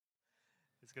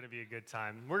It's going to be a good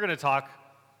time. We're going to talk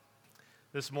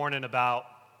this morning about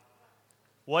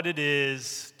what it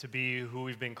is to be who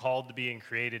we've been called to be and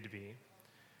created to be,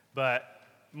 but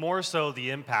more so the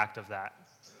impact of that.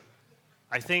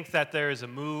 I think that there is a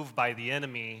move by the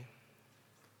enemy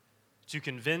to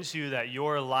convince you that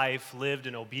your life lived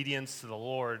in obedience to the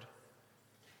Lord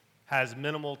has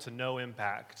minimal to no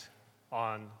impact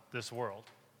on this world.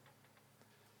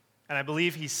 And I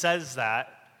believe he says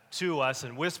that to us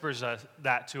and whispers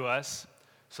that to us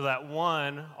so that,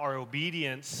 one, our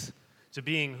obedience to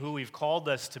being who we've called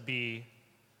us to be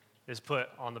is put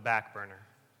on the back burner.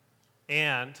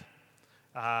 And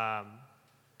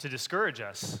to discourage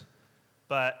us,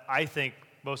 but I think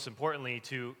most importantly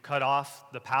to cut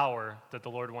off the power that the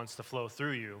Lord wants to flow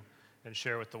through you and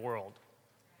share with the world.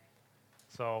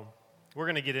 So we're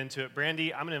going to get into it.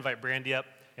 Brandy, I'm going to invite Brandy up,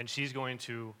 and she's going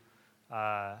to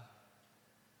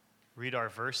read our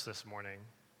verse this morning.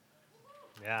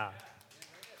 Yeah.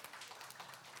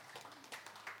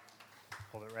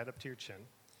 Hold it right up to your chin.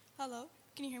 Hello,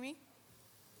 can you hear me?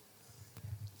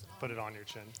 Put it on your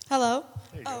chin. Hello?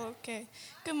 There you go. Okay.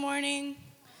 Good morning.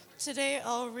 Today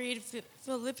I'll read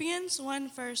Philippians 1,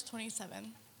 verse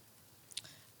 27.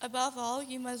 Above all,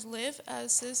 you must live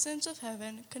as citizens of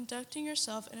heaven, conducting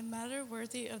yourself in a manner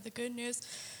worthy of the good news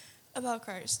about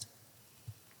Christ.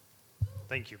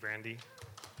 Thank you, Brandy.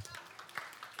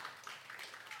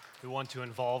 We want to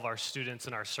involve our students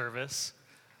in our service.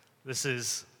 This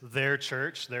is their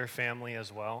church, their family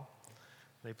as well.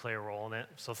 They play a role in it.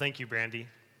 So thank you, Brandy.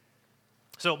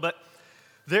 But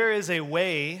there is a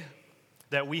way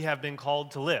that we have been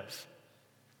called to live.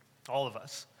 All of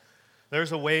us.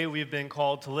 There's a way we've been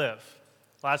called to live.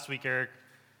 Last week, Eric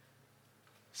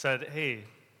said, hey,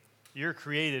 you're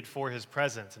created for his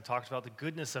presence, and talked about the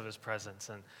goodness of his presence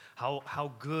and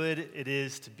how good it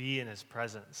is to be in his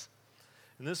presence.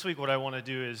 And this week, what I want to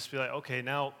do is be like, okay,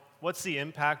 now, what's the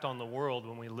impact on the world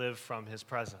when we live from his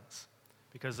presence?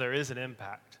 Because there is an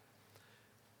impact.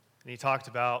 And he talked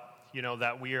about,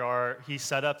 that he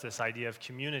set up this idea of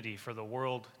community for the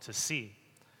world to see.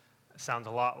 It sounds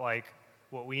a lot like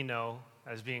what we know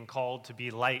as being called to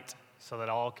be light so that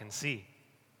all can see.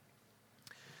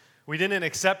 We didn't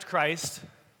accept Christ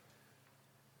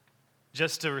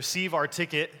just to receive our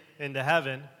ticket into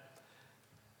heaven,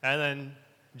 and then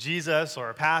Jesus or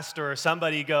a pastor or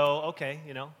somebody go, okay,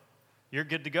 you're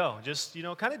good to go. Just,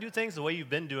 kind of do things the way you've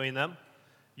been doing them.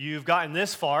 You've gotten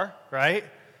this far, right?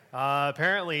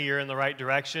 Apparently you're in the right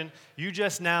direction. You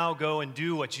just now go and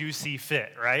do what you see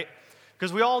fit, right?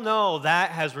 Because we all know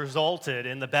that has resulted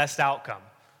in the best outcome.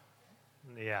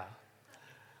 Yeah.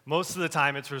 Most of the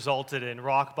time it's resulted in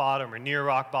rock bottom or near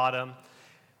rock bottom.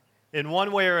 In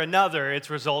one way or another, it's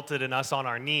resulted in us on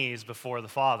our knees before the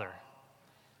Father.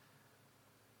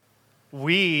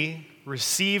 We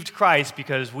received Christ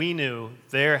because we knew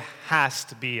there has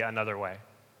to be another way.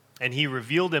 And he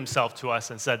revealed himself to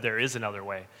us and said, there is another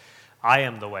way. I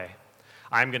am the way.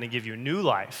 I'm going to give you new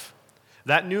life.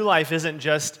 That new life isn't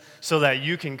just so that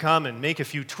you can come and make a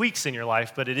few tweaks in your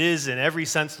life, but it is, in every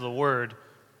sense of the word,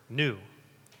 new.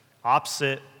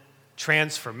 Opposite,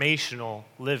 transformational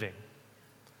living.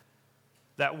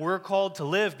 That we're called to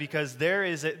live because there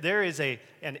is an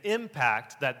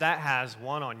impact that has,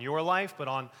 one, on your life, but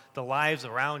on the lives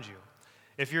around you.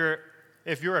 If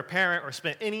you're a parent or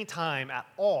spent any time at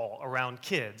all around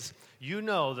kids, you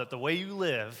know that the way you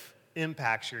live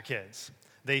impacts your kids.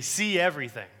 They see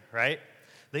everything, right?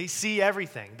 They see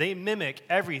everything. They mimic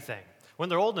everything. When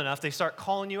they're old enough, they start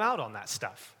calling you out on that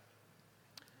stuff.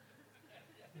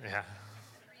 Yeah.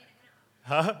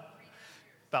 Huh?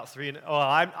 About 3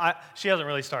 and she hasn't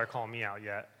really started calling me out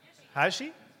yet. Has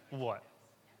she? What?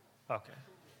 Okay.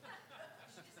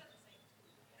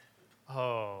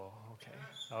 Oh, okay.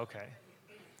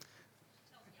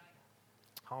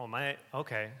 Oh,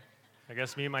 okay. I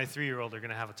guess me and my 3-year-old are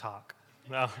going to have a talk.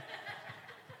 No.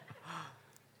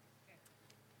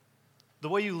 The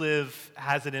way you live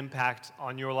has an impact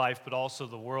on your life, but also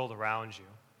the world around you.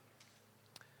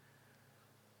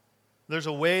 There's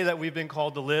a way that we've been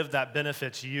called to live that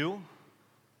benefits you,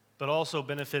 but also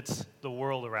benefits the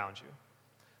world around you.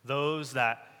 Those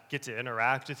that get to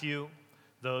interact with you,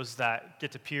 those that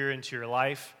get to peer into your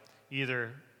life,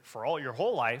 either for your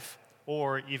whole life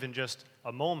or even just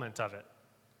a moment of it.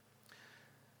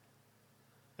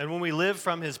 And when we live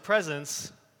from his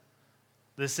presence,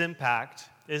 this impact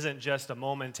isn't just a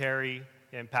momentary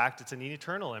impact, it's an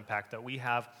eternal impact that we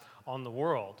have on the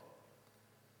world.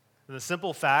 And the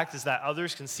simple fact is that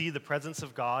others can see the presence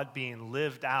of God being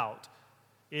lived out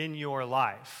in your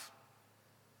life.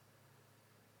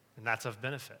 And that's of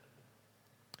benefit.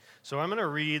 So I'm going to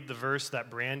read the verse that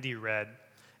Brandy read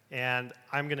and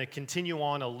I'm going to continue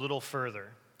on a little further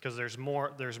because there's more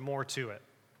to it.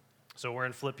 So we're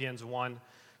in Philippians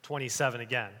 1:27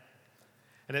 again.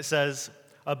 And it says,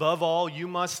 "Above all, you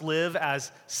must live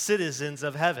as citizens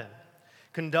of heaven,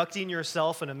 conducting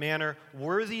yourself in a manner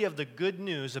worthy of the good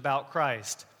news about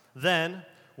Christ. Then,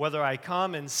 whether I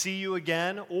come and see you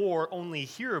again or only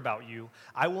hear about you,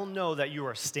 I will know that you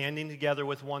are standing together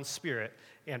with one spirit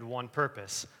and one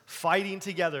purpose, fighting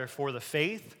together for the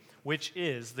faith, which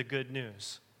is the good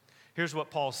news." Here's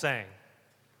what Paul's saying.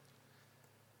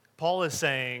 Paul is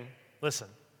saying, listen,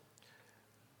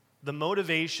 the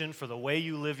motivation for the way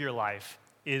you live your life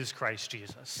is Christ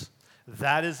Jesus.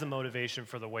 That is the motivation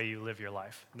for the way you live your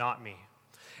life, not me.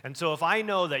 And so if I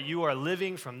know that you are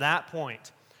living from that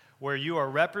point where you are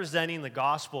representing the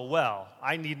gospel well,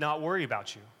 I need not worry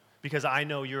about you because I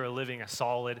know you're living a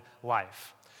solid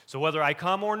life. So whether I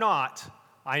come or not,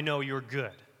 I know you're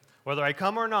good. Whether I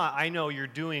come or not, I know you're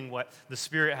doing what the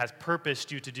Spirit has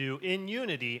purposed you to do in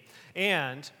unity,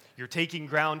 and you're taking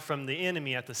ground from the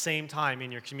enemy at the same time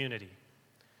in your community,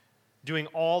 doing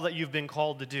all that you've been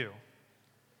called to do.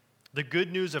 The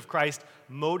good news of Christ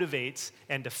motivates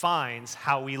and defines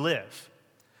how we live.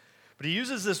 But he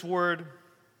uses this word,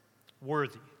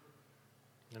 worthy.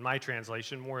 In my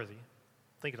translation, worthy.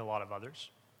 I'm thinking a lot of others.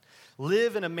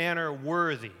 Live in a manner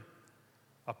worthy,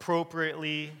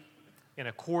 appropriately, and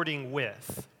according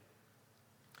with.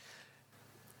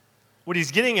 What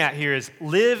he's getting at here is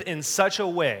live in such a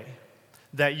way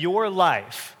that your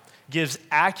life gives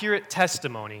accurate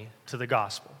testimony to the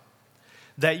gospel.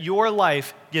 That your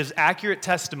life gives accurate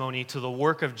testimony to the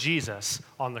work of Jesus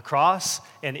on the cross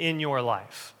and in your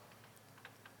life.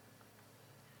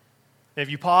 If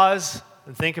you pause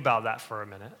and think about that for a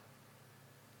minute,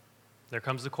 there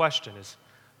comes the question, is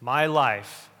my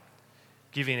life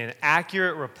giving an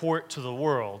accurate report to the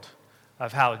world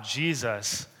of how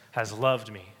Jesus has loved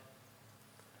me,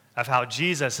 of how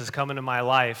Jesus has come into my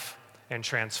life and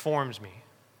transformed me?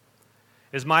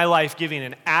 Is my life giving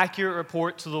an accurate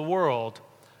report to the world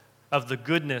of the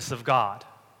goodness of God?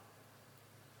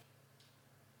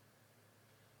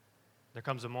 There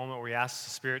comes a moment where we ask the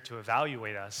Spirit to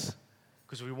evaluate us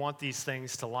because we want these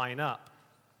things to line up.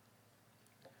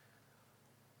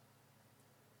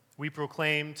 We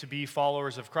proclaim to be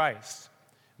followers of Christ,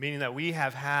 meaning that we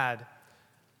have had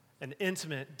an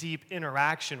intimate, deep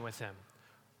interaction with him.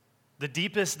 The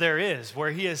deepest there is,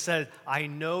 where he has said, I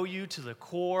know you to the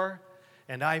core,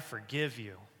 and I forgive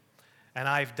you, and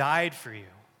I've died for you.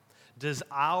 Does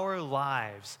our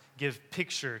lives give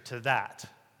picture to that?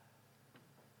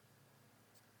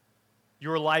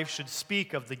 Your life should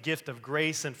speak of the gift of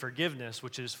grace and forgiveness,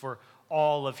 which is for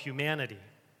all of humanity.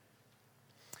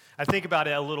 I think about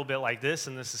it a little bit like this,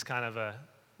 and this is kind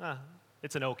of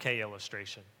it's an okay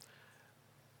illustration.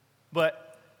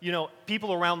 But,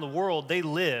 people around the world, they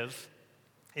live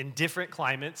in different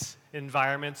climates,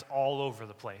 environments all over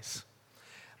the place.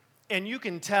 And you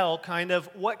can tell kind of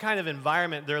what kind of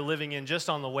environment they're living in just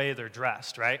on the way they're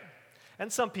dressed, right?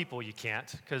 And some people you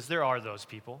can't, because there are those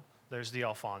people. There's the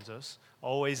Alfonsos,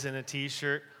 always in a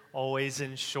t-shirt, always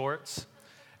in shorts.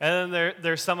 And then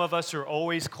there's some of us who are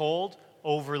always cold,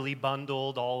 overly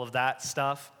bundled, all of that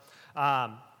stuff.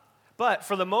 But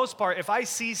for the most part, if I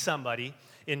see somebody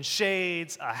in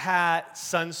shades, a hat,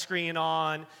 sunscreen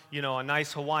on, a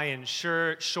nice Hawaiian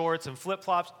shirt, shorts, and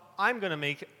flip-flops, I'm going to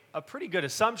make a pretty good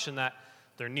assumption that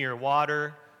they're near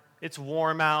water, it's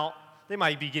warm out, they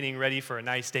might be getting ready for a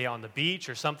nice day on the beach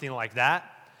or something like that.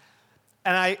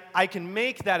 And I can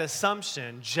make that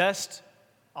assumption just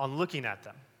on looking at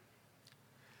them.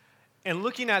 And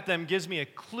looking at them gives me a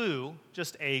clue,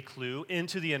 just a clue,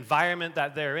 into the environment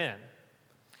that they're in.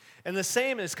 And the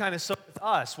same is kind of so with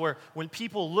us, where when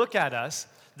people look at us,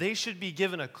 they should be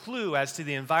given a clue as to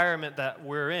the environment that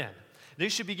we're in. They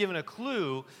should be given a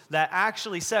clue that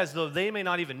actually says, though they may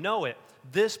not even know it,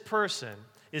 this person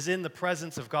is in the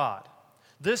presence of God.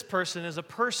 This person is a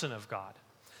person of God.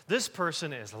 This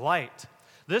person is light.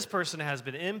 This person has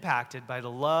been impacted by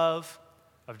the love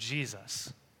of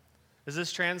Jesus. Is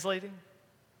this translating?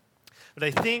 But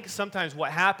I think sometimes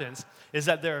what happens is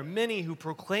that there are many who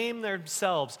proclaim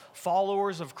themselves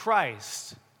followers of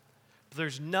Christ, but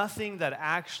there's nothing that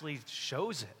actually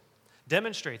shows it,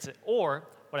 demonstrates it, or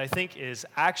what I think is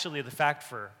actually the fact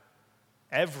for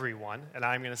everyone, and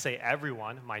I'm going to say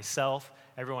everyone, myself,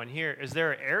 everyone here, is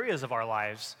there are areas of our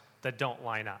lives that don't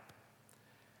line up.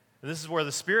 And this is where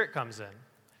the Spirit comes in,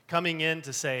 coming in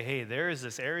to say, hey, there is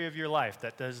this area of your life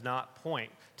that does not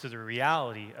point to the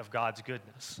reality of God's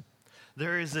goodness.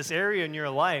 There is this area in your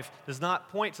life that does not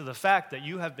point to the fact that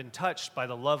you have been touched by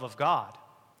the love of God,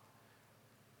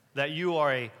 that you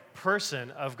are a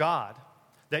person of God,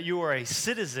 that you are a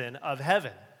citizen of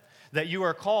heaven, that you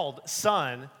are called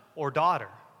son or daughter.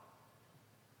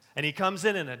 And he comes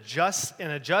in and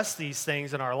adjusts these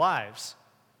things in our lives.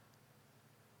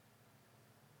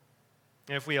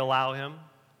 And if we allow him,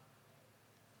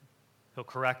 he'll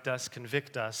correct us,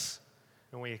 convict us,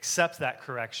 and when we accept that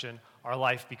correction, our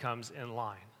life becomes in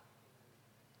line.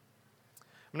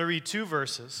 I'm going to read 2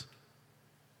 verses.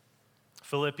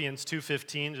 Philippians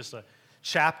 2:15, just a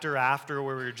chapter after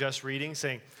where we were just reading,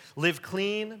 saying, "Live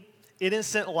clean,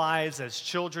 innocent lives as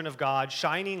children of God,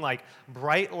 shining like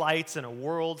bright lights in a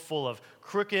world full of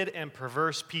crooked and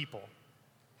perverse people."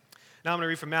 Now I'm going to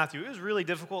read from Matthew. It was really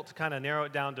difficult to kind of narrow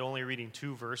it down to only reading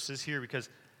 2 verses here because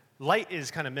light is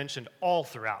kind of mentioned all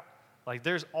throughout. Like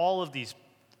there's all of these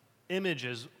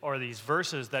images or these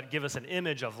verses that give us an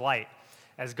image of light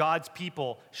as God's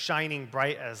people shining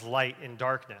bright as light in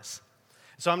darkness.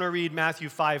 So I'm going to read Matthew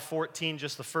 5:14,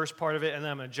 just the first part of it, and then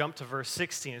I'm going to jump to verse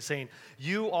 16. It's saying,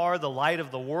 "You are the light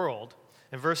of the world."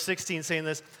 And verse 16 saying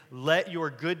this, "Let your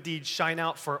good deeds shine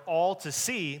out for all to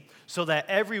see, so that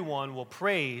everyone will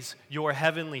praise your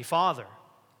heavenly Father."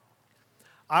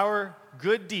 Our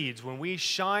good deeds, when we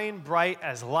shine bright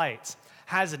as lights,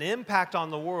 has an impact on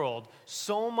the world,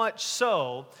 so much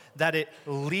so that it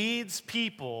leads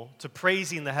people to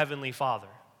praising the Heavenly Father.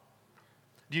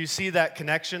 Do you see that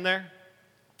connection there?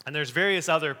 And there's various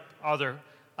other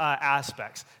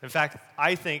aspects. In fact,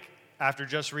 I think after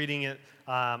just reading it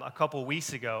a couple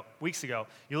weeks ago,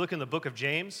 you look in the book of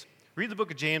James, read the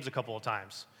book of James a couple of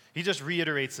times. He just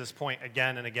reiterates this point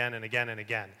again and again and again and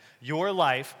again. Your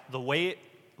life, the way it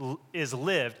is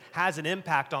lived, has an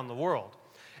impact on the world.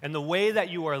 And the way that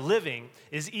you are living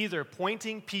is either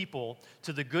pointing people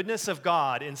to the goodness of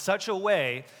God in such a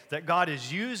way that God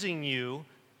is using you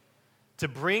to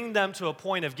bring them to a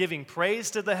point of giving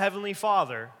praise to the Heavenly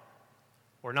Father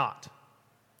or not.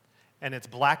 And it's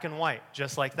black and white,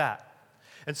 just like that.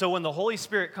 And so when the Holy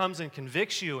Spirit comes and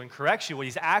convicts you and corrects you, what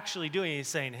he's actually doing, he's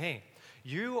saying, hey,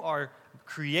 you are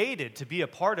created to be a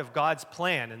part of God's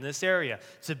plan in this area,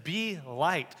 to be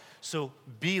light. So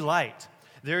be light.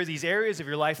 There are these areas of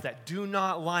your life that do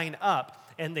not line up,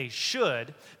 and they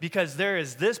should, because there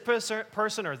is this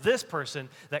person or this person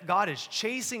that God is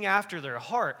chasing after their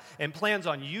heart and plans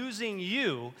on using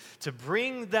you to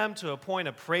bring them to a point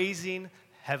of praising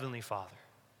Heavenly Father.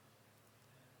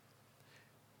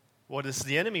 What does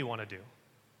the enemy want to do?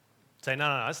 Say,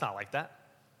 no, it's not like that.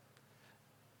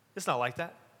 It's not like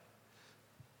that.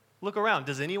 Look around.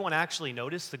 Does anyone actually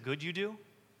notice the good you do?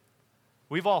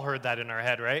 We've all heard that in our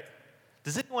head, right?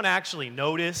 Does anyone actually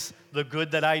notice the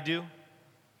good that I do?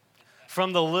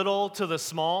 From the little to the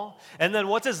small? And then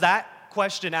what does that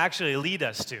question actually lead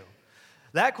us to?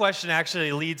 That question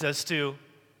actually leads us to,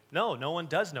 no one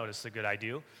does notice the good I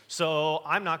do, so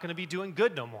I'm not going to be doing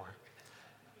good no more.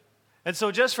 And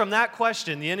so just from that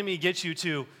question, the enemy gets you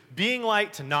to being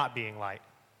light to not being light.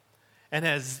 And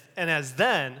as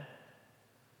then,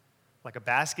 like a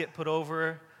basket put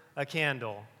over a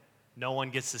candle, no one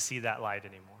gets to see that light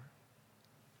anymore.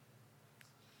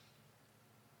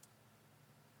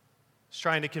 It's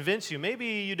trying to convince you, maybe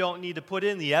you don't need to put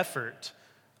in the effort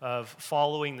of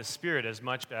following the Spirit as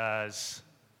much as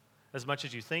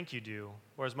you think you do,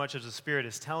 or as much as the Spirit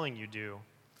is telling you do.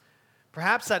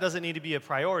 Perhaps that doesn't need to be a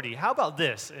priority. How about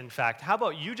this, in fact? How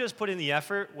about you just put in the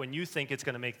effort when you think it's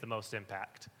going to make the most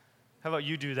impact? How about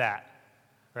you do that,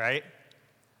 right?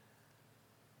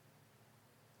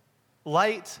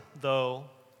 Light, though,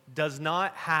 does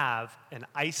not have an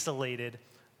isolated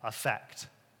effect.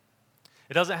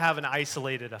 It doesn't have an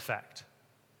isolated effect.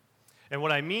 And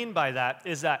what I mean by that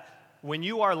is that when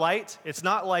you are light, it's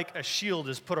not like a shield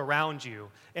is put around you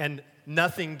and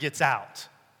nothing gets out.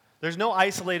 There's no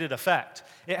isolated effect.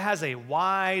 It has a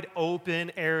wide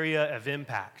open area of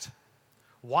impact.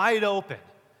 Wide open.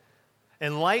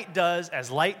 And light does as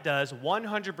light does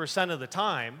 100% of the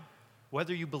time,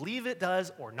 whether you believe it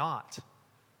does or not.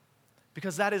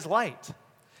 Because that is light.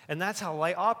 And that's how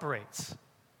light operates.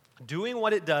 Doing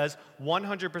what it does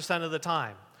 100% of the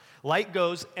time. Light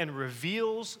goes and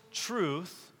reveals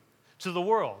truth to the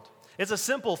world. It's a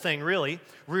simple thing, really.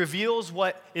 Reveals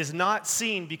what is not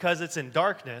seen because it's in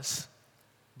darkness,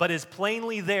 but is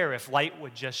plainly there if light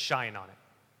would just shine on it.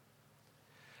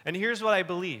 And here's what I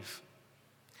believe.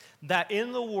 That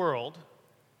in the world,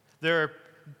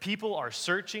 people are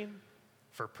searching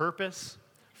for purpose,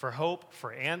 for hope,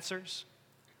 for answers.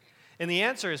 And the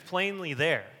answer is plainly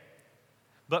there.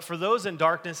 But for those in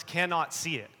darkness, cannot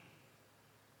see it.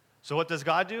 So what does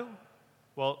God do?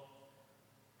 Well,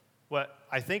 what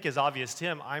I think is obvious to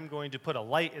him, I'm going to put a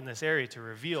light in this area to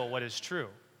reveal what is true.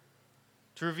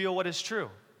 To reveal what is true.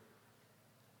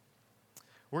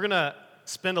 We're going to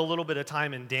spend a little bit of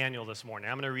time in Daniel this morning.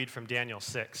 I'm going to read from Daniel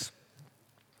 6.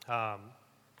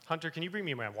 Hunter, can you bring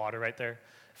me my water right there?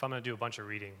 If I'm going to do a bunch of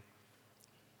reading.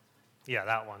 Yeah,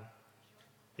 that one.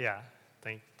 Yeah,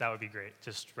 that would be great.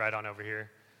 Just right on over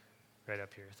here. Right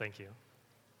up here. Thank you.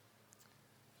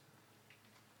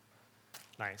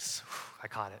 Nice. I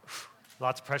caught it.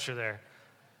 Lots of pressure there.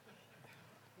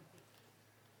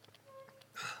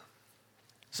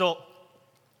 So,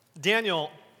 Daniel,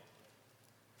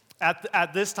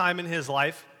 at this time in his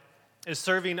life, is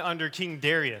serving under King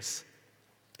Darius.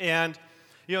 And,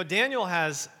 Daniel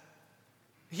has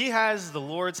the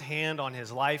Lord's hand on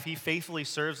his life. He faithfully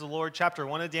serves the Lord. Chapter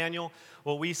 1 of Daniel,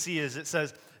 what we see is it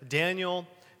says, Daniel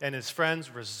and his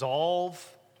friends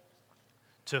resolve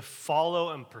to follow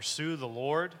and pursue the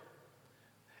Lord.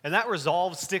 And that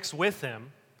resolve sticks with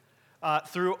him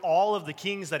through all of the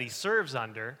kings that he serves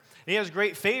under. And he has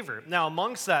great favor. Now,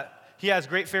 amongst that, he has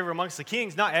great favor amongst the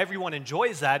kings. Not everyone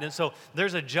enjoys that. And so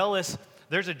there's a jealous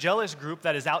group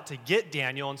that is out to get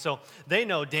Daniel. And so they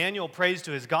know Daniel prays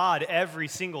to his God every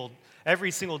single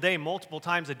day, multiple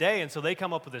times a day. And so they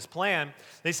come up with this plan.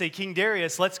 They say, King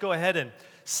Darius, let's go ahead and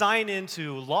sign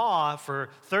into law for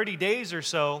 30 days or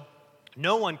so.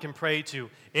 No one can pray to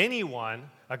anyone,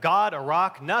 a god, a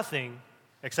rock, nothing,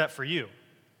 except for you.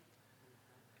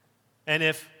 And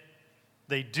if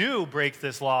they do break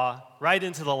this law, right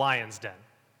into the lion's den.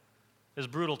 It was a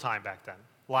brutal time back then.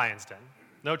 Lion's den.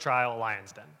 No trial,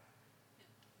 lion's den.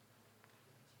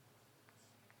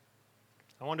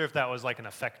 I wonder if that was like an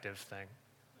effective thing.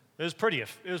 It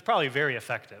was probably very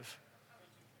effective,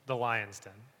 the lion's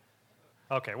den.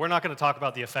 Okay, we're not going to talk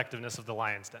about the effectiveness of the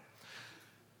lion's den.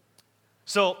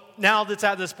 So now that's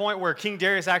at this point where King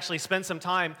Darius actually spends some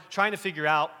time trying to figure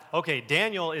out, okay,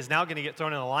 Daniel is now going to get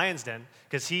thrown in the lion's den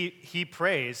because he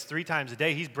prays 3 times a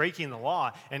day. He's breaking the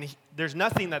law, and there's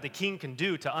nothing that the king can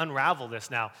do to unravel this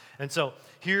now. And so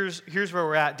here's where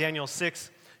we're at, Daniel 6,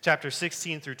 chapter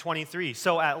 16 through 23.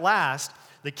 So at last,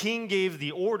 the king gave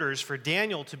the orders for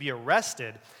Daniel to be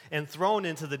arrested and thrown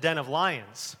into the den of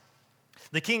lions.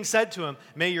 The king said to him,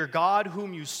 "May your God,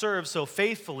 whom you serve so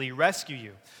faithfully, rescue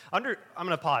you." I'm going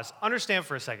to pause. Understand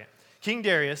for a second. King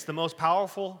Darius, the most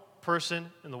powerful person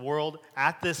in the world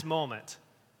at this moment,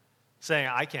 saying,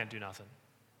 I can't do nothing.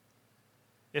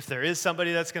 If there is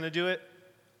somebody that's going to do it,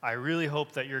 I really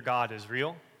hope that your God is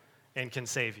real and can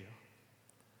save you.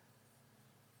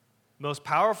 Most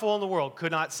powerful in the world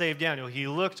could not save Daniel. He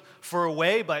looked for a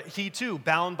way, but he too,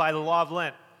 bound by the law of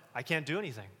Lent, I can't do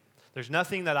anything. There's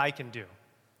nothing that I can do.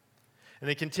 And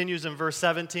it continues in verse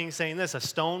 17 saying this, a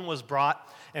stone was brought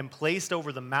and placed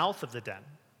over the mouth of the den.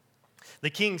 The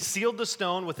king sealed the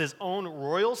stone with his own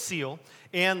royal seal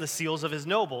and the seals of his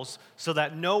nobles so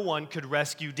that no one could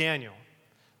rescue Daniel.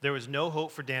 There was no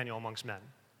hope for Daniel amongst men.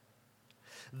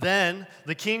 Then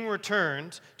the king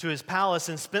returned to his palace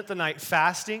and spent the night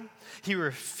fasting. He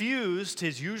refused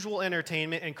his usual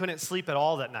entertainment and couldn't sleep at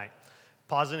all that night.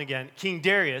 Pausing again, King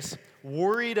Darius,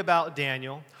 worried about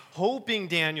Daniel, hoping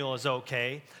Daniel is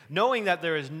okay, knowing that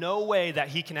there is no way that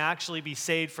he can actually be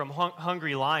saved from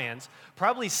hungry lions,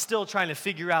 probably still trying to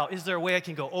figure out, is there a way I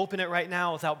can go open it right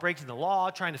now without breaking the law,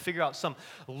 trying to figure out some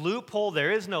loophole.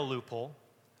 There is no loophole.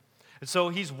 And so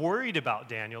he's worried about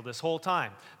Daniel this whole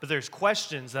time. But there's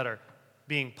questions that are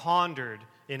being pondered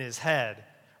in his head,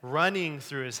 running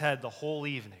through his head the whole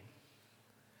evening.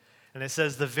 And it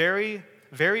says, very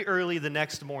early the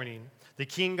next morning, the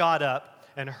king got up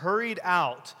and hurried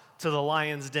out to the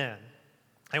lion's den.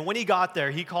 And when he got there,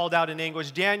 he called out in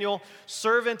anguish, Daniel,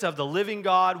 servant of the living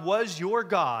God, was your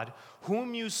God,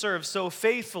 whom you serve so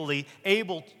faithfully,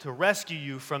 able to rescue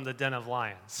you from the den of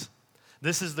lions?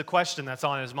 This is the question that's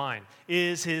on his mind.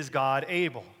 Is his God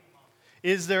able?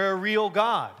 Is there a real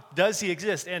God? Does he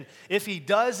exist? And if he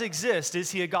does exist, is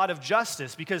he a God of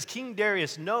justice? Because King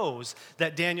Darius knows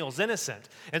that Daniel's innocent.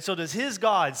 And so does his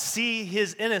God see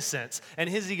his innocence? And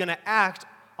is he going to act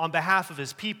on behalf of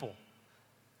his people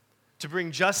to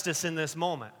bring justice in this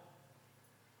moment?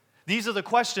 These are the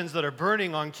questions that are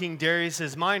burning on King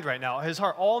Darius' mind right now, his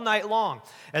heart all night long.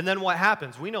 And then what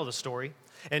happens? We know the story.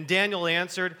 And Daniel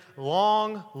answered,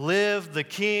 long live the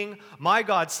king. My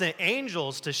God sent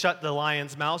angels to shut the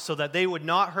lion's mouth so that they would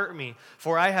not hurt me,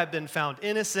 for I have been found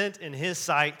innocent in his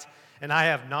sight, and I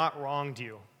have not wronged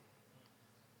you.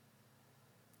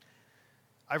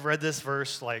 I've read this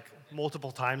verse like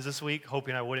multiple times this week,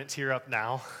 hoping I wouldn't tear up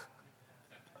now.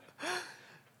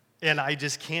 And I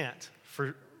just can't,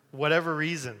 for whatever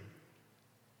reason.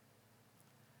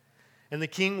 And the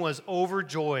king was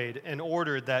overjoyed and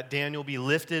ordered that Daniel be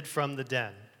lifted from the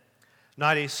den.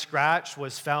 Not a scratch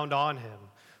was found on him,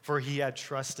 for he had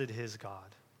trusted his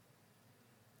God.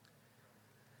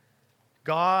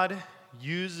 God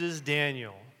uses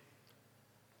Daniel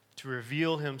to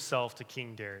reveal himself to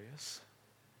King Darius.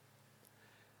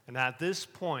 And at this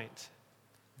point,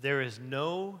 there is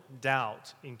no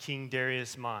doubt in King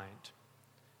Darius' mind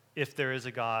if there is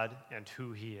a God and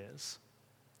who he is.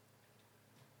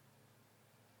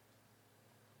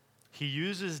 He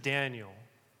uses Daniel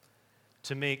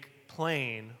to make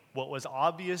plain what was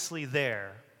obviously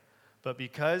there, but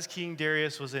because King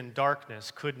Darius was in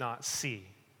darkness, could not see.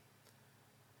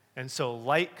 And so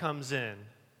light comes in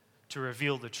to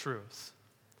reveal the truth.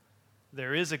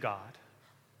 There is a God.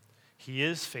 He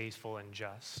is faithful and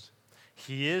just.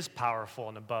 He is powerful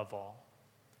and above all.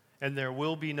 And there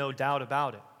will be no doubt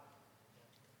about it.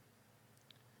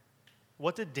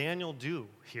 What did Daniel do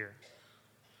here?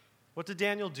 What did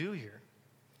Daniel do here?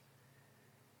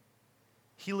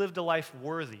 He lived a life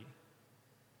worthy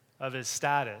of his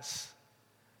status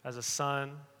as a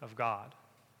son of God.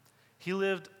 He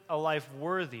lived a life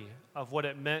worthy of what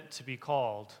it meant to be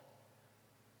called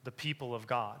the people of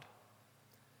God.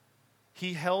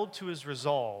 He held to his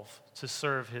resolve to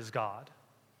serve his God.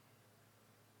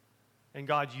 And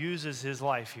God uses his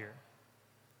life here.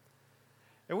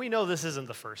 And we know this isn't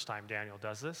the first time Daniel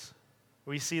does this.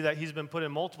 We see that he's been put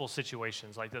in multiple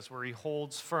situations like this where he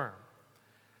holds firm.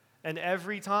 And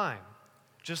every time,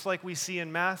 just like we see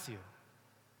in Matthew,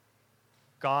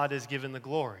 God is given the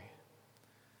glory.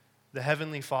 The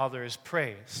Heavenly Father is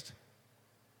praised.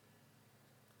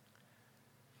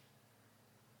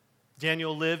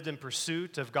 Daniel lived in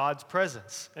pursuit of God's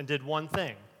presence and did one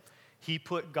thing. He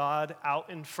put God out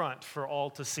in front for all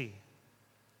to see.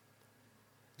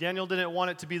 Daniel didn't want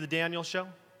it to be the Daniel show.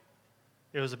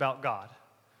 It was about God,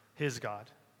 his God.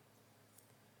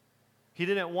 He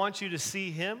didn't want you to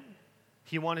see him.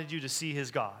 He wanted you to see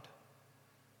his God.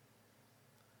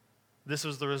 This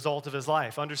was the result of his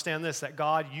life. Understand this, that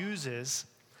God uses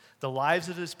the lives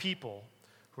of his people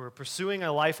who are pursuing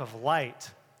a life of light,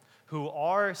 who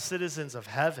are citizens of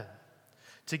heaven,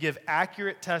 to give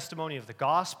accurate testimony of the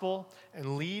gospel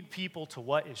and lead people to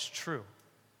what is true.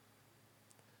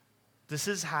 This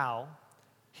is how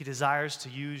he desires to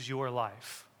use your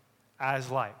life as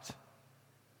light.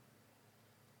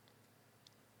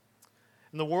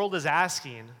 And the world is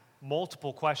asking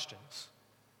multiple questions.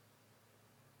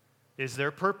 Is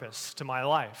there purpose to my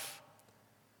life?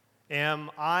 Am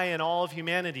I and all of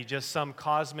humanity just some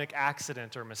cosmic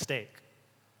accident or mistake?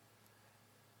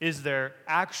 Is there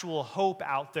actual hope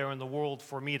out there in the world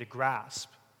for me to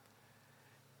grasp?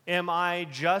 Am I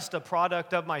just a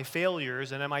product of my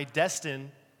failures, and am I destined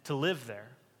to live there?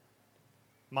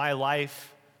 My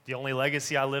life, the only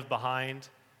legacy I leave behind,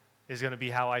 is going to be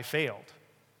how I failed.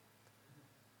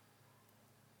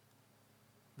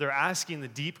 They're asking the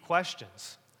deep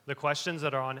questions, the questions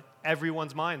that are on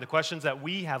everyone's mind, the questions that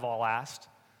we have all asked.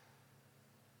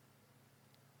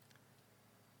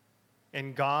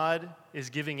 And God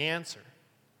is giving answer.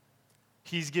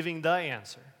 He's giving the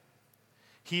answer.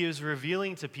 He is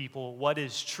revealing to people what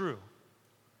is true.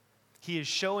 He is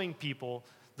showing people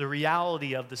the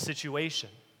reality of the situation.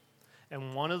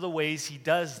 And one of the ways he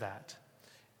does that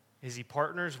is he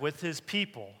partners with his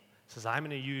people, says, I'm going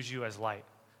to use you as light.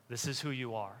 This is who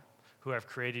you are, who I've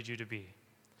created you to be.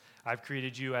 I've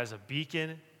created you as a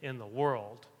beacon in the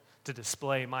world to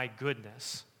display my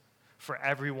goodness for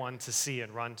everyone to see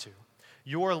and run to.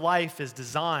 Your life is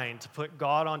designed to put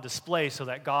God on display so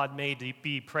that God may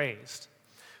be praised.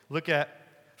 Look at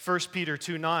 1 Peter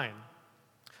 2:9.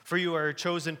 For you are a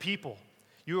chosen people.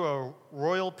 You are a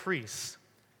royal priest,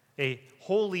 a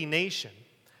holy nation,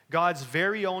 God's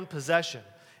very own possession.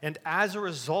 And as a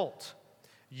result,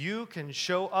 you can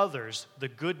show others the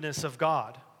goodness of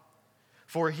God.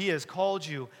 For he has called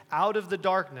you out of the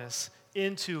darkness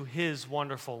into his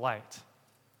wonderful light.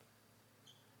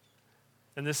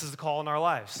 And this is the call in our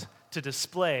lives, to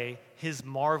display his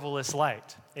marvelous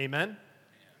light. Amen?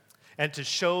 And to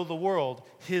show the world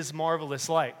his marvelous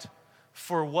light.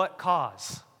 For what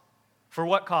cause? For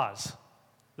what cause?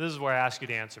 This is where I ask you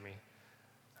to answer me.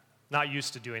 Not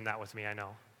used to doing that with me, I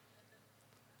know.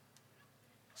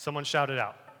 Someone shout it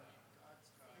out.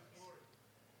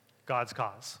 God's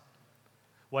cause.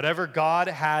 Whatever God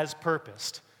has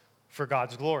purposed for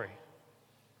God's glory.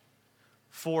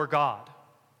 For God.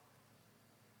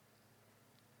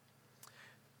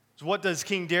 So what does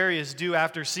King Darius do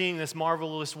after seeing this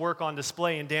marvelous work on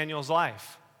display in Daniel's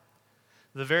life?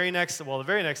 The very next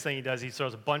thing he does, he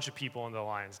throws a bunch of people into the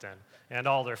lion's den and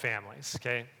all their families,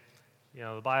 okay? You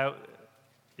know,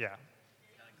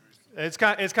 It's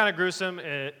kind of gruesome.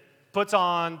 It puts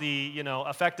on the,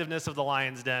 effectiveness of the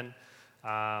lion's den.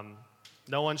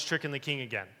 No one's tricking the king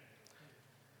again.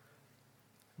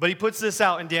 But he puts this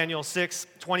out in Daniel 6,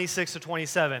 26 to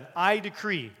 27. I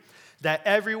decree that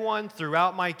everyone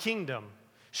throughout my kingdom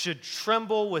should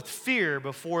tremble with fear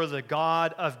before the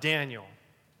God of Daniel.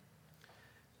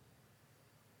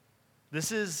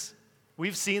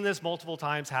 We've seen this multiple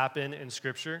times happen in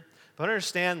Scripture, but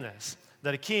understand this,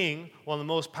 that a king, one of the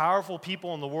most powerful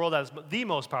people in the world, that is the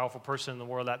most powerful person in the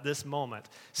world at this moment,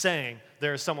 saying,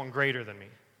 there is someone greater than me.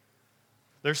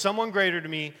 There's someone greater to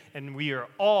me, and we are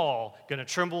all going to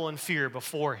tremble in fear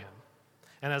before him.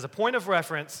 And as a point of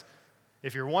reference,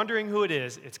 if you're wondering who it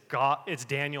is, it's God, it's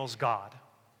Daniel's God.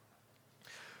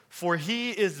 For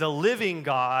he is the living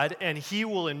God, and he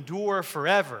will endure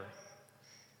forever.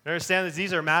 Understand that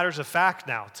these are matters of fact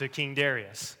now to King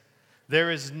Darius.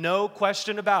 There is no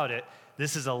question about it.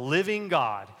 This is a living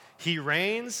God. He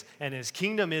reigns, and his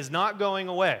kingdom is not going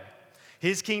away.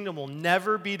 His kingdom will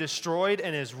never be destroyed,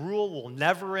 and his rule will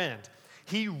never end.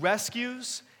 He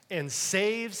rescues and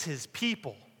saves his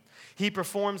people. He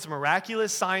performs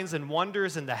miraculous signs and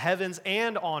wonders in the heavens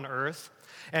and on earth,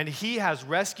 and he has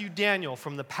rescued Daniel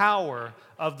from the power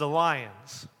of the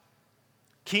lions.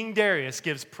 King Darius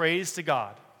gives praise to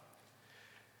God.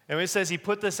 And it says he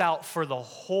put this out for the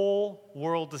whole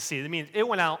world to see. It means it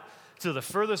went out to the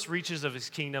furthest reaches of his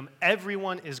kingdom.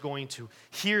 Everyone is going to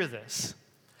hear this.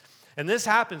 And this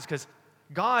happens because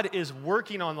God is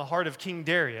working on the heart of King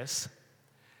Darius.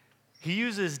 He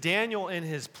uses Daniel in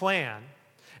his plan.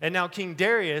 And now King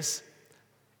Darius,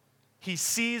 he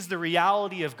sees the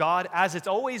reality of God as it's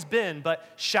always been, but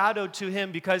shadowed to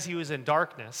him because he was in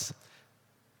darkness.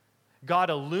 God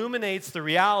illuminates the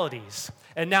realities,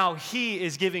 and now he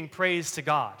is giving praise to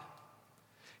God.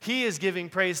 He is giving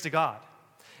praise to God.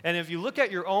 And if you look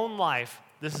at your own life,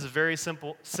 this is a very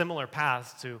similar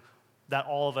path to that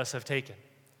all of us have taken.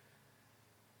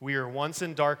 We were once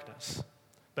in darkness,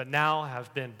 but now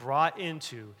have been brought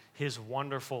into his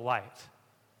wonderful light.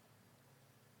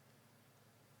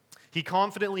 He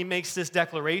confidently makes this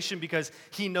declaration because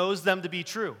he knows them to be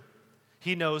true.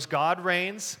 He knows God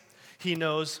reigns. He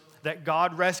knows that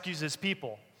God rescues his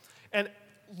people. And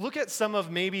look at some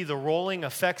of maybe the rolling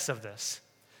effects of this.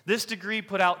 This decree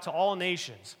put out to all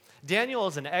nations. Daniel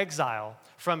is an exile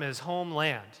from his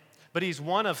homeland, but he's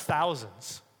one of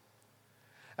thousands.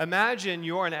 Imagine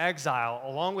you're in exile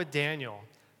along with Daniel,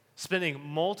 spending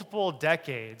multiple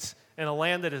decades in a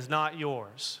land that is not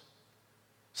yours.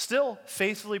 Still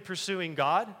faithfully pursuing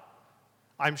God.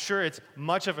 I'm sure it's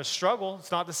much of a struggle.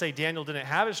 It's not to say Daniel didn't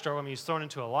have a struggle. I mean, he's thrown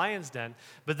into a lion's den.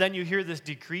 But then you hear this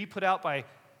decree put out by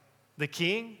the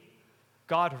king.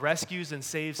 God rescues and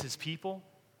saves his people.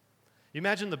 You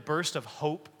imagine the burst of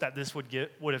hope that this would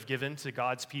have given to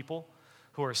God's people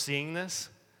who are seeing this,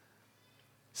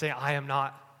 saying, I am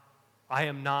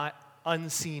not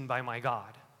unseen by my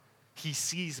God. He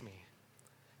sees me.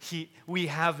 We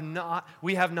have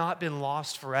not been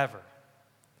lost forever.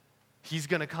 He's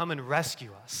going to come and rescue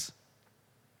us.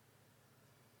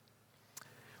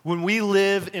 When we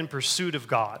live in pursuit of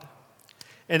God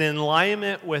and in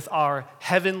alignment with our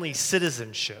heavenly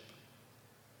citizenship,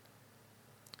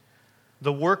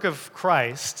 the work of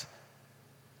Christ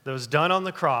that was done on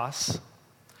the cross,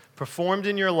 performed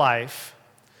in your life,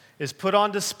 is put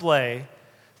on display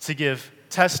to give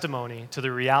testimony to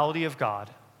the reality of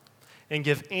God and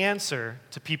give answer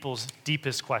to people's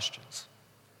deepest questions.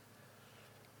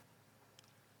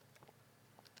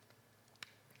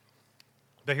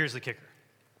 But here's the kicker.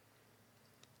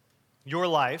 Your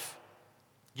life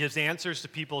gives answers to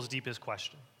people's deepest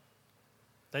question.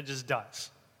 That just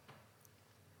does.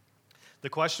 The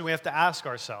question we have to ask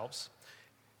ourselves,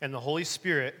 and the Holy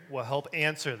Spirit will help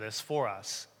answer this for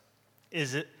us,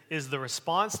 is the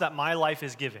response that my life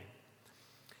is giving,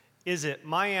 is it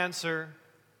my answer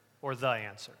or the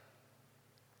answer?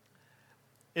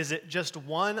 Is it just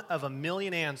one of a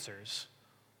million answers,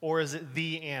 or is it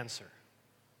the answer?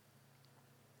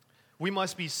 We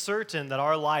must be certain that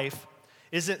our life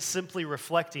isn't simply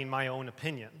reflecting my own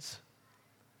opinions,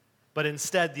 but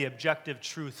instead the objective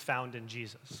truth found in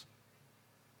Jesus.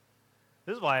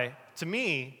 This is why, to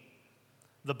me,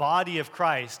 the body of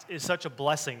Christ is such a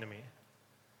blessing to me.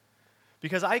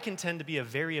 Because I can tend to be a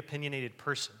very opinionated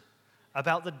person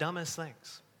about the dumbest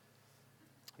things.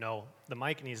 No, the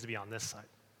mic needs to be on this side.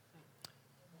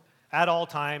 At all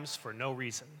times, for no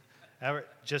reason.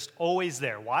 Just always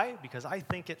there. Why? Because I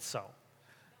think it's so.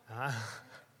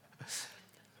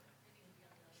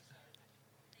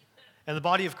 And the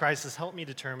body of Christ has helped me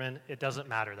determine it doesn't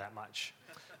matter that much.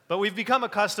 But we've become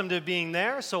accustomed to being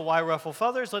there, so why ruffle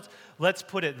feathers? Let's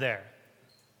put it there.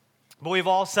 But we've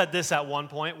all said this at one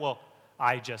point, well,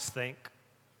 I just think,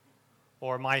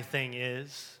 or my thing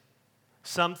is.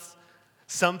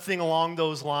 something along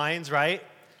those lines, right?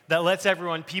 That lets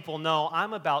people know,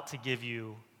 I'm about to give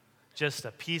you just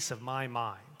a piece of my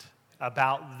mind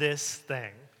about this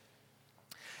thing.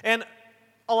 And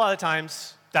a lot of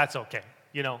times, that's okay.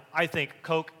 I think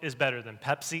Coke is better than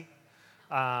Pepsi.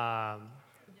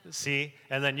 See?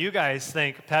 And then you guys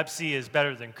think Pepsi is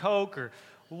better than Coke or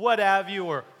what have you,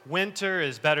 or winter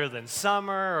is better than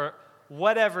summer, or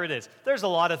whatever it is. There's a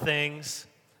lot of things.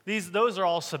 Those are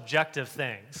all subjective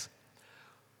things.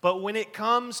 But when it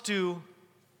comes to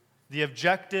the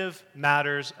objective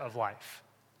matters of life,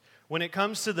 when it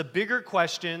comes to the bigger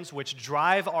questions which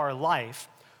drive our life,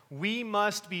 we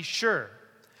must be sure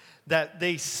that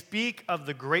they speak of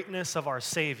the greatness of our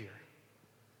Savior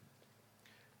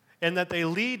and that they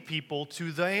lead people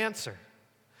to the answer,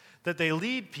 that they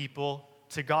lead people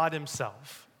to God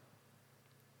Himself.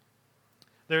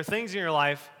 There are things in your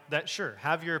life that, sure,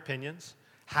 have your opinions,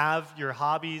 have your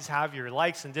hobbies, have your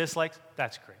likes and dislikes.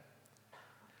 That's great.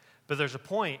 But there's a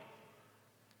point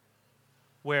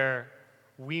where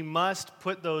we must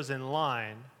put those in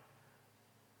line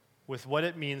with what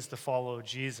it means to follow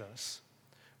Jesus.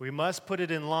 We must put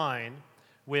it in line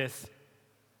with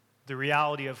the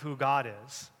reality of who God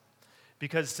is.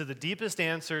 Because to the deepest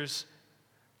answers,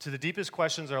 to the deepest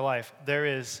questions of our life, there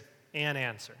is an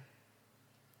answer.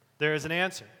 There is an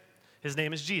answer. His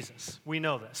name is Jesus. We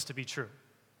know this to be true.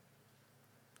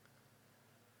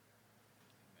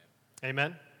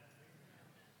 Amen?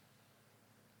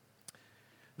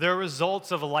 There are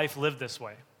results of a life lived this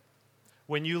way.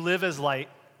 When you live as light,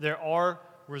 there are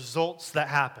results that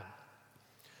happen.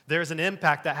 There's an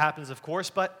impact that happens, of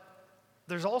course, but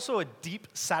there's also a deep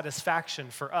satisfaction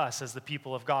for us as the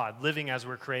people of God, living as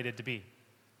we're created to be.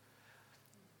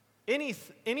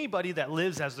 Anybody that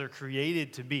lives as they're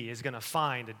created to be is going to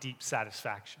find a deep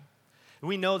satisfaction.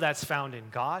 We know that's found in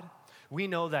God. We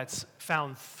know that's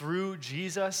found through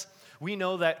Jesus. We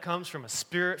know that comes from a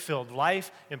spirit-filled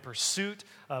life in pursuit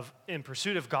of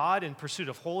God, in pursuit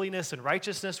of holiness and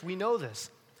righteousness. We know this.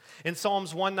 In Psalm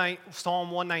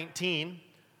 119,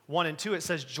 1 and 2, it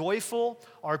says, "Joyful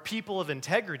are people of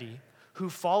integrity who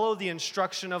follow the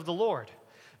instruction of the Lord.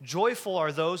 Joyful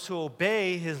are those who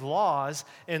obey His laws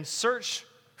and search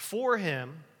for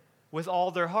Him with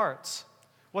all their hearts."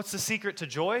 What's the secret to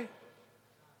joy?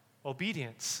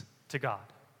 Obedience to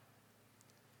God.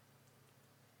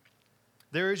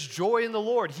 There is joy in the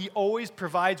Lord. He always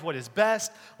provides what is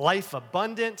best, life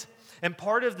abundant. And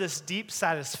part of this deep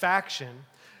satisfaction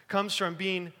comes from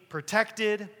being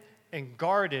protected and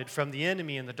guarded from the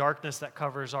enemy and the darkness that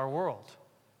covers our world.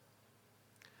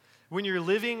 When you're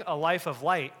living a life of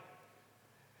light,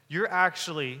 you're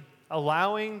actually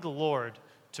allowing the Lord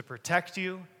to protect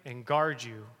you and guard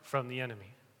you from the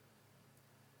enemy.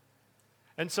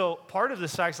 And so part of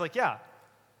this fact is like, yeah,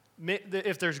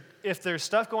 if there's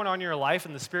stuff going on in your life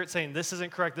and the Spirit's saying this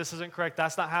isn't correct,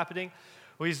 that's not happening,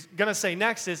 what He's going to say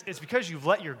next is it's because you've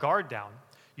let your guard down.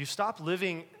 You stopped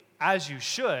living as you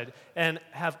should and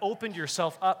have opened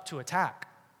yourself up to attack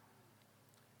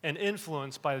and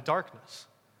influence by the darkness,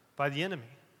 by the enemy.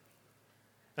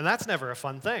 And that's never a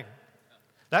fun thing.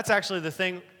 That's actually the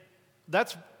thing,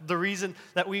 that's the reason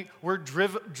that we're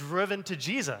driven to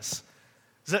Jesus.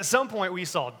 Is at some point we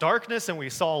saw darkness and we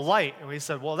saw light, and we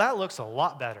said, well, that looks a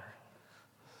lot better.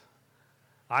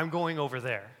 I'm going over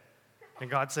there. And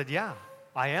God said, yeah,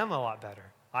 I am a lot better.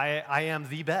 I am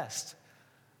the best.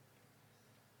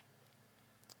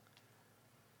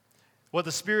 What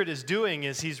the Spirit is doing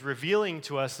is He's revealing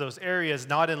to us those areas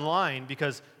not in line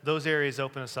because those areas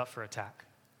open us up for attack.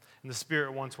 And the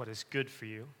Spirit wants what is good for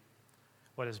you,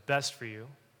 what is best for you,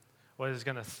 what is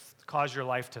going to cause your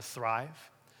life to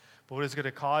thrive, but what is going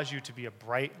to cause you to be a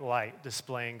bright light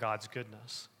displaying God's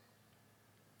goodness.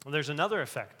 Well, there's another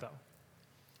effect, though.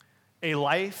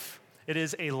 It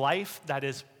is a life that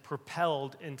is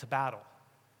propelled into battle.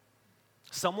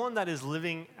 Someone that is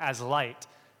living as light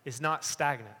is not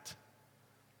stagnant.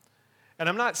 And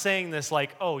I'm not saying this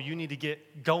like, oh, you need to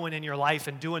get going in your life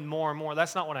and doing more and more.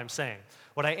 That's not what I'm saying.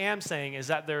 What I am saying is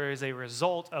that there is a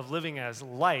result of living as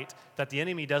light that the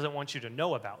enemy doesn't want you to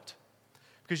know about.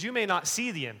 Because you may not see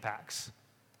the impacts.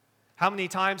 How many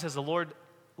times has the Lord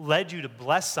led you to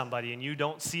bless somebody and you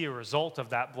don't see a result of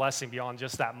that blessing beyond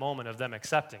just that moment of them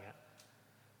accepting it?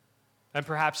 And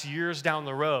perhaps years down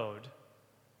the road,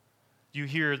 you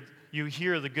hear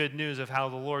the good news of how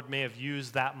the Lord may have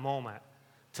used that moment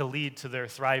to lead to their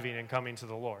thriving and coming to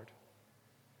the Lord.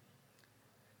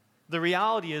 The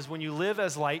reality is when you live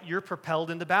as light, you're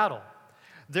propelled into battle.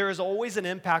 There is always an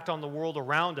impact on the world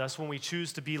around us when we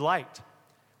choose to be light,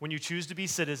 when you choose to be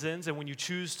citizens, and when you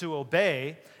choose to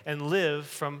obey and live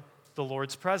from the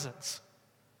Lord's presence.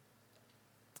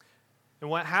 And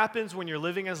what happens when you're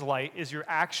living as light is you're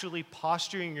actually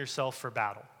posturing yourself for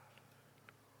battle.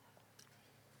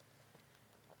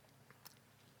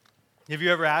 Have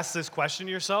you ever asked this question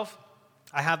to yourself?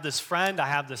 I have this friend, I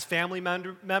have this family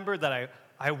member that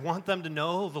I want them to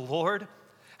know the Lord.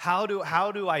 How do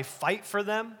I fight for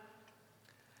them?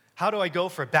 How do I go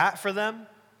for bat for them?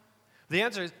 The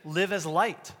answer is live as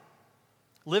light.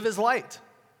 Live as light.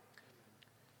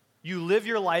 You live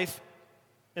your life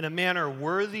in a manner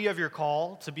worthy of your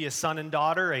call to be a son and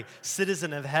daughter, a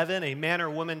citizen of heaven, a man or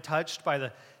woman touched by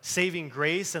the saving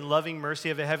grace and loving mercy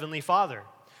of a heavenly Father.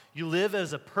 You live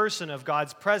as a person of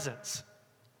God's presence.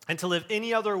 And to live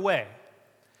any other way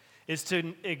is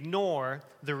to ignore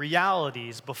the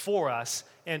realities before us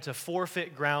and to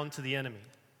forfeit ground to the enemy.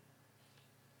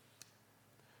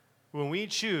 When we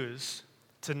choose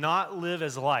to not live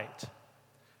as light,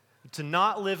 to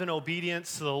not live in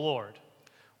obedience to the Lord,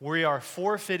 we are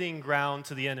forfeiting ground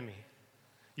to the enemy.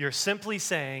 You're simply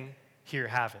saying, here,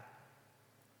 have it.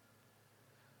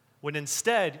 When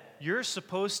instead, you're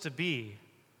supposed to be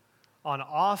on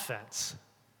offense,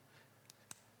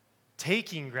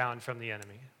 taking ground from the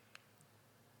enemy,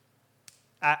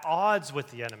 at odds with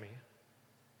the enemy.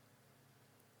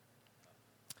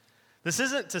 This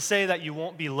isn't to say that you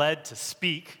won't be led to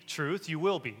speak truth. You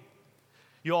will be.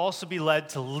 You'll also be led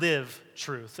to live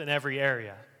truth in every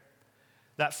area.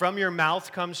 That from your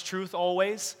mouth comes truth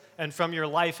always, and from your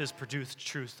life is produced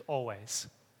truth always.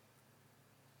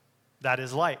 That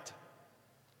is light.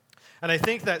 And I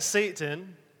think that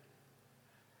Satan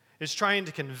is trying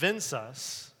to convince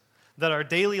us that our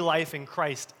daily life in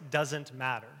Christ doesn't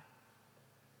matter.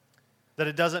 That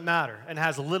it doesn't matter and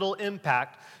has little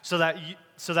impact so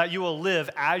that you will live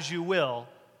as you will,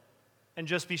 and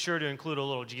just be sure to include a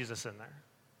little Jesus in there.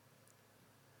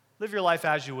 Live your life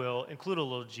as you will, include a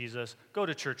little Jesus, go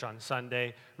to church on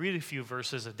Sunday, read a few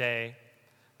verses a day,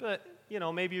 but,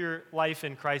 maybe your life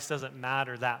in Christ doesn't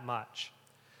matter that much.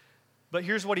 But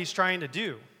here's what he's trying to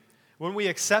do. When we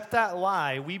accept that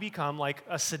lie, we become like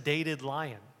a sedated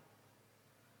lion.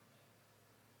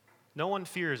 No one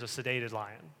fears a sedated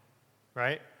lion,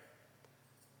 right?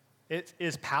 It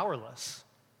is powerless.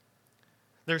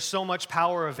 There's so much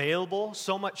power available,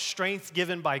 so much strength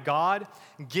given by God,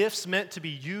 gifts meant to be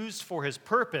used for his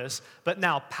purpose, but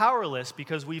now powerless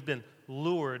because we've been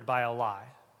lured by a lie.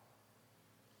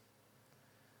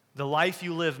 The life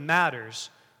you live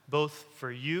matters both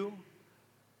for you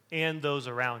and those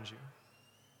around you.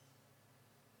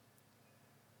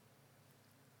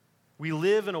 We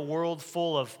live in a world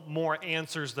full of more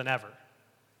answers than ever.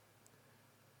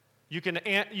 You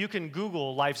can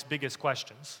Google life's biggest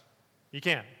questions. You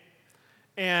can.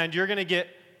 And you're going to get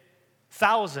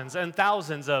thousands and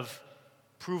thousands of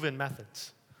proven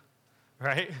methods,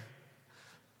 right?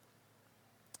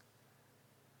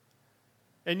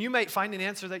 And you might find an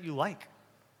answer that you like.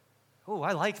 Oh,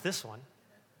 I like this one.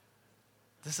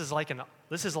 This is like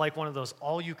one of those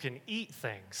all-you-can-eat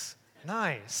things.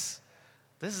 Nice.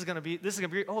 This is gonna be.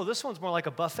 Oh, this one's more like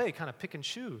a buffet, kind of pick and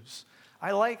choose.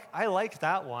 I like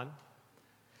that one.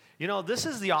 This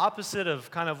is the opposite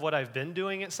of kind of what I've been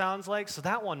doing, it sounds like, so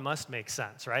that one must make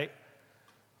sense, right?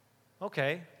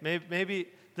 Okay, maybe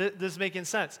this is making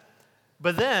sense.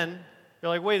 But then, you're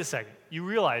like, wait a second. You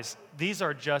realize these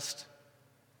are just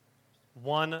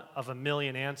one of a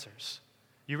million answers.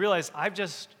 You realize I've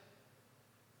just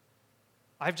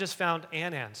found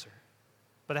an answer,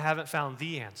 but I haven't found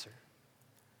the answer.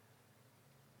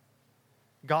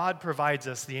 God provides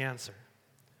us the answer.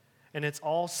 And it's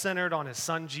all centered on his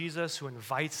son Jesus, who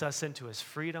invites us into his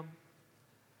freedom.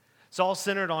 It's all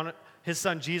centered on his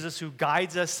son Jesus, who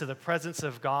guides us to the presence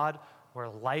of God where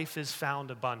life is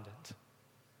found abundant.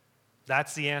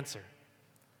 That's the answer.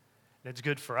 And it's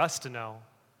good for us to know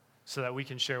so that we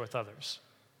can share with others.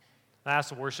 I ask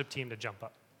the worship team to jump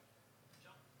up.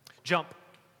 Jump,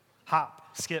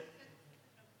 hop, skip.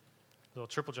 Little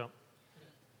triple jump.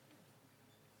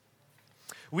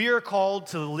 We are called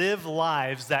to live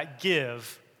lives that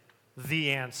give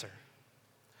the answer.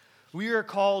 We are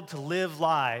called to live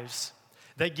lives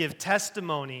that give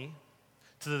testimony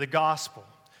to the gospel,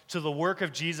 to the work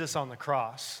of Jesus on the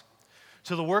cross,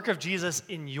 to the work of Jesus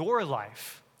in your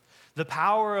life, the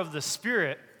power of the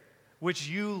Spirit which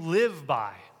you live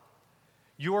by.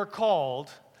 You're called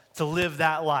to live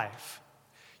that life.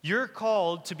 You're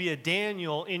called to be a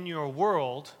Daniel in your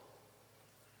world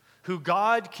who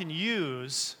God can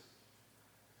use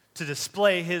to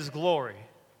display his glory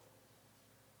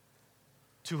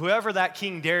to whoever that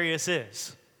King Darius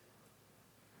is,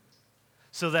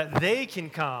 so that they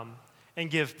can come and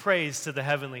give praise to the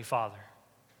Heavenly Father,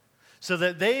 so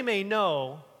that they may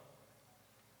know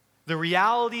The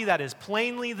reality that is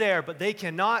plainly there, but they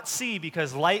cannot see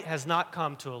because light has not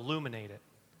come to illuminate it.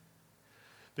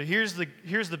 But here's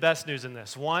the best news in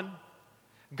this. One,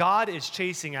 God is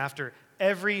chasing after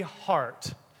every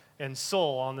heart and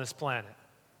soul on this planet.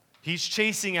 He's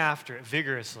chasing after it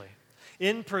vigorously,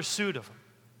 in pursuit of them,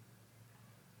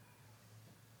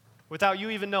 without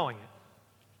you even knowing it,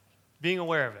 being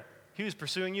aware of it. He was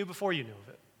pursuing you before you knew of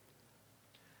it.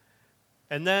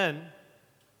 And then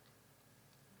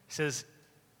he says,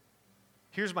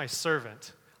 here's my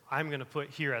servant I'm going to put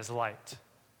here as light.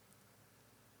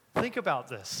 Think about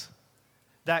this,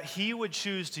 that he would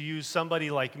choose to use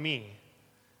somebody like me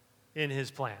in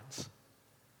his plans.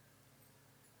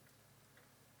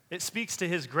 It speaks to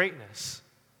his greatness.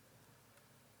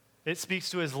 It speaks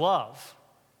to his love.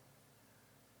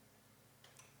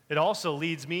 It also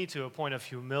leads me to a point of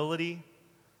humility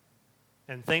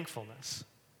and thankfulness.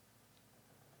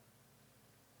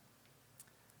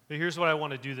 But here's what I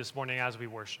want to do this morning as we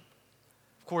worship.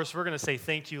 Of course, we're going to say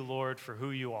thank you, Lord, for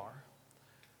who you are.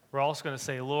 We're also going to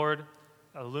say, Lord,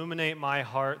 illuminate my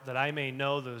heart that I may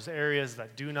know those areas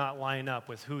that do not line up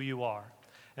with who you are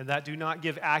and that do not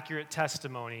give accurate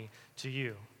testimony to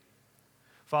you.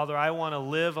 Father, I want to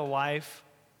live a life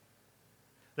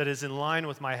that is in line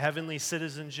with my heavenly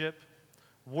citizenship,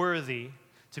 worthy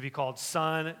to be called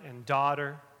son and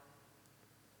daughter.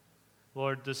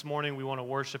 Lord, this morning we want to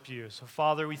worship you. So,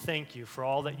 Father, we thank you for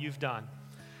all that you've done.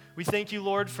 We thank you,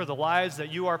 Lord, for the lives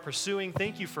that you are pursuing.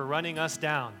 Thank you for running us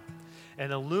down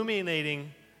and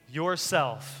illuminating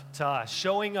yourself to us,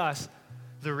 showing us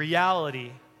the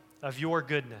reality of your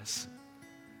goodness.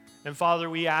 And, Father,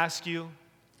 we ask you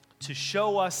to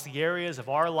show us the areas of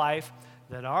our life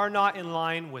that are not in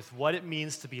line with what it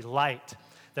means to be light,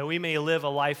 that we may live a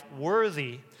life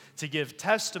worthy to give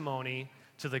testimony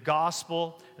to the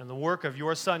gospel and the work of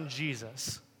your Son,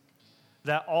 Jesus,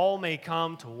 that all may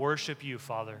come to worship you,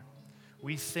 Father.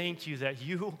 We thank you that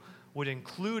you would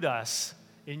include us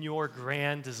in your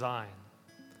grand design.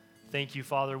 Thank you,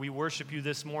 Father. We worship you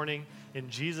this morning. In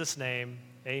Jesus' name,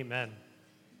 amen.